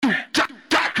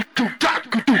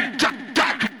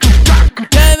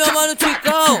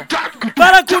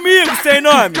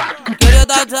nome? Queria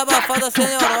dar desabafada sem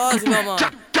neurose, meu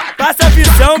mano. Passa a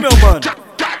visão, meu mano.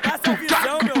 Passa a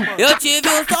visão, meu mano. Eu tive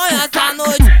um sonho essa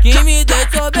noite que me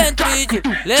deixou bem triste.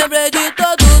 Lembrei de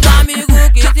todos os amigos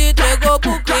que se entregou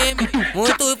pro crime.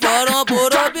 Muitos foram por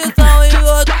opção e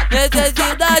outros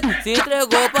necessidade. Se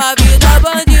entregou pra vida,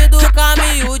 bandido,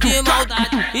 caminho de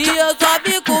maldade. E eu só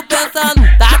fico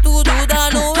pensando, tá tudo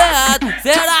dando errado.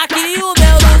 Será que o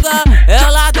meu lugar é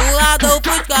lá do lado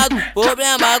ofuscado?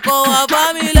 Problema com a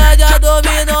família já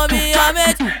dominou minha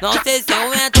mente. Não sei se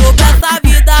eu entro pra essa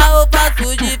vida ou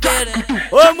faço diferente.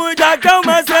 Ô, muita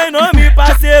calma, sem nome,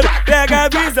 parceiro, pega a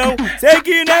visão. Sei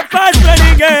que não é fácil pra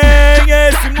ninguém,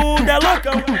 esse mundo é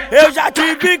loucão. Eu já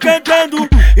te vi cantando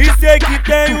e sei que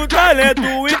tem um talento.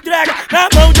 Entrega na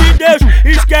mão de Deus,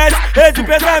 esquece esse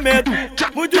pensamento.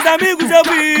 Muitos amigos eu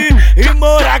vi e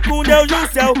morar com Deus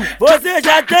no céu. Você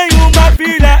já tem uma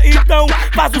filha, então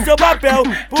faça o seu papel.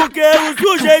 Porque o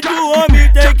sujeito, o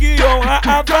homem, tem que honrar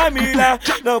a família.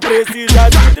 Não precisa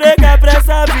se entregar pra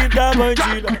essa vida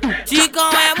bandida. Tikão,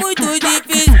 é muito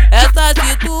difícil essa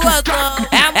situação.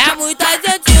 É muita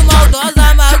gente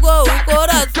maldosa, magoou o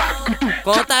coração.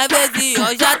 Quantas vezes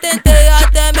eu já tentei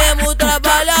até mesmo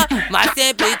trabalhar, mas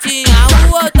sempre tinha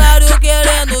um otário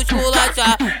querendo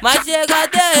esculachar. Mas chega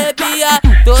até arrepiar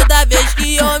toda vez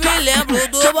que eu me lembro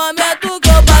do momento que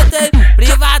eu passei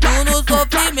privado no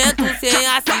sofrimento, sem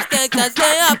assistência,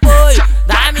 sem apoio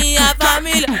da minha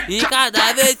família. E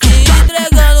cada vez se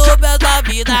entregando pra essa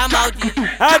vida maldita.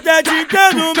 Até te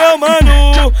entendo, meu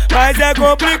mano, mas é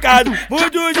complicado.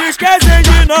 Muitos esquecem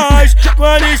de nós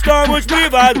quando estamos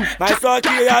privados. Mas só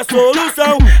que a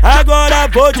solução, agora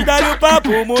vou te dar o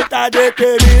papo. Muita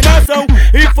determinação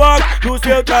e foco no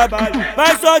seu trabalho.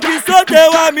 Mas só que sou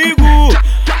teu amigo,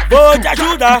 vou te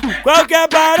ajudar. Qualquer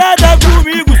parada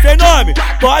comigo, sem nome,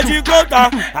 pode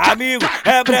contar. Amigo,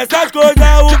 é pra essas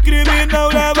coisas, o crime não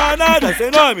leva a nada.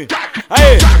 Sem nome,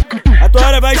 aí, a tua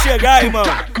hora vai chegar, irmão.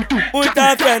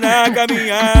 Muita fé na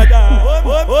caminhada.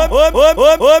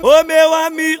 Ô, meu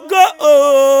amigo,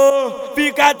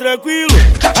 fica tranquilo,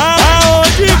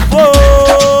 aonde for,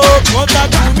 conta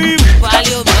comigo.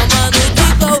 Valeu, meu mano,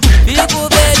 Tikão, fico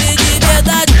feliz de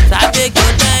verdade. Saber que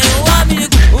eu tenho um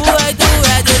amigo, o rei do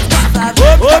é Deus que sabe.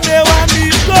 Ô, meu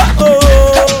amigo,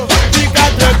 fica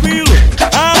tranquilo,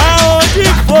 aonde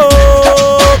for,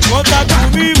 conta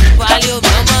comigo. Valeu,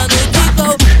 meu mano,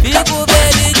 Tikão, fico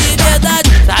feliz de verdade.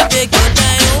 Saber que eu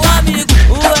tenho um amigo,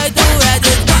 o rei do é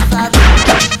Deus que sabe.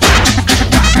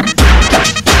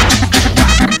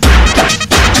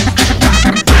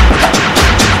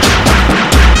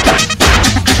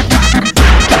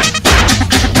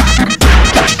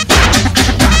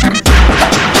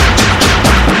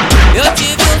 Eu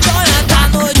tive um sonho essa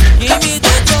noite que me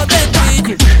deixou bem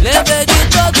triste. Lembrei de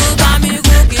todos os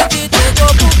amigos que se entregou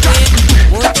pro crime.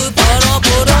 Muitos foram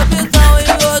por opção e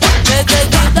outros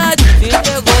necessidade. Se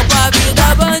entregou pra vida,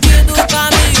 bandido,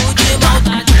 caminho de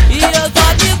maldade. E eu só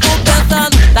fico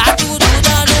pensando, tá tudo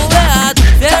dando errado.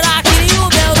 Será que o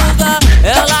meu lugar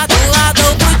é lá do lado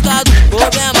ofuscado?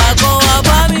 Problema com a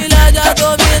família já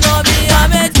dominou minha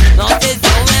mente. Não sei se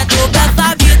eu entro pra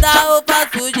essa vida ou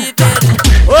faço diferente.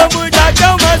 Ô, muita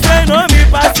calma, sem nome,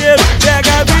 parceiro,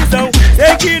 pega a visão.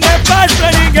 Sei que não é fácil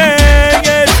pra ninguém,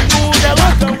 esse mundo é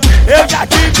loucão. Eu já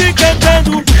te vi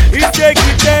cantando e sei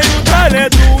que tem um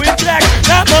talento. Entrega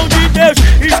na mão de Deus,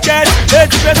 esquece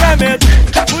esse pensamento.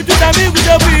 Muitos amigos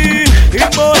eu vi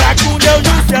e morar com Deus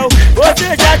no céu.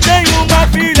 Você já tem uma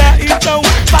filha, então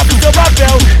faça o seu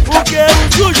papel. Porque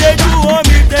o sujeito, o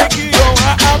homem, tem que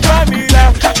honrar a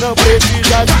família. Não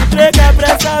precisa se entregar pra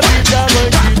essa vida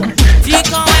bandida.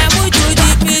 Tikão, é muito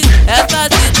difícil essa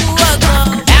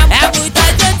situação. É muita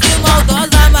gente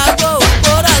maldosa, magoou o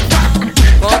coração.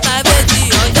 Quantas vezes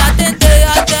eu já tentei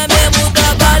até mesmo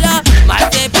trabalhar, mas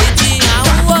sempre tinha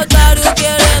um otário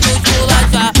querendo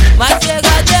esculachar. Mas chega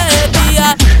até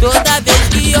arrepiar toda vez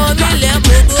que eu me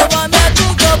lembro do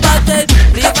momento que eu passei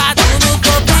privado no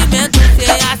sofrimento,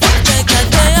 sem assistência,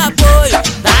 sem apoio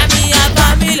da minha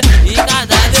família. E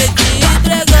cada vez se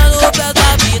entregando pra essa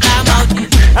vida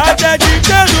maldita. Até te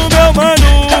entendo, meu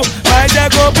mano, mas é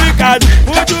complicado.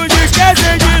 Muitos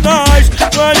esquecem de nós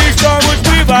quando estamos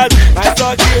privados. Mas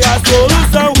só que a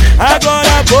solução,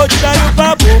 agora vou te dar o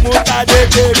papo. Muita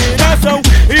determinação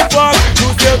e foco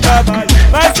no seu trabalho.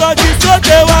 Mas só que sou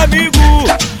teu amigo,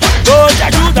 vou te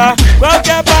ajudar.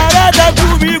 Qualquer parada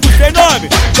comigo, sem nome,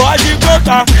 pode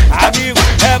contar. Amigo,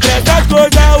 é pra essas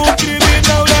coisas, o crime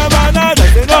não leva a nada.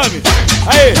 Sem nome,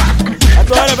 aí, a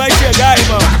tua hora vai chegar,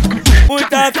 irmão.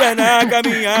 Muita fé na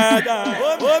caminhada.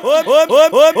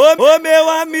 Ô, meu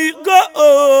amigo,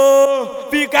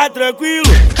 fica tranquilo,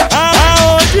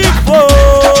 aonde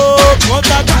for,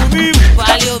 conta comigo.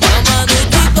 Valeu, meu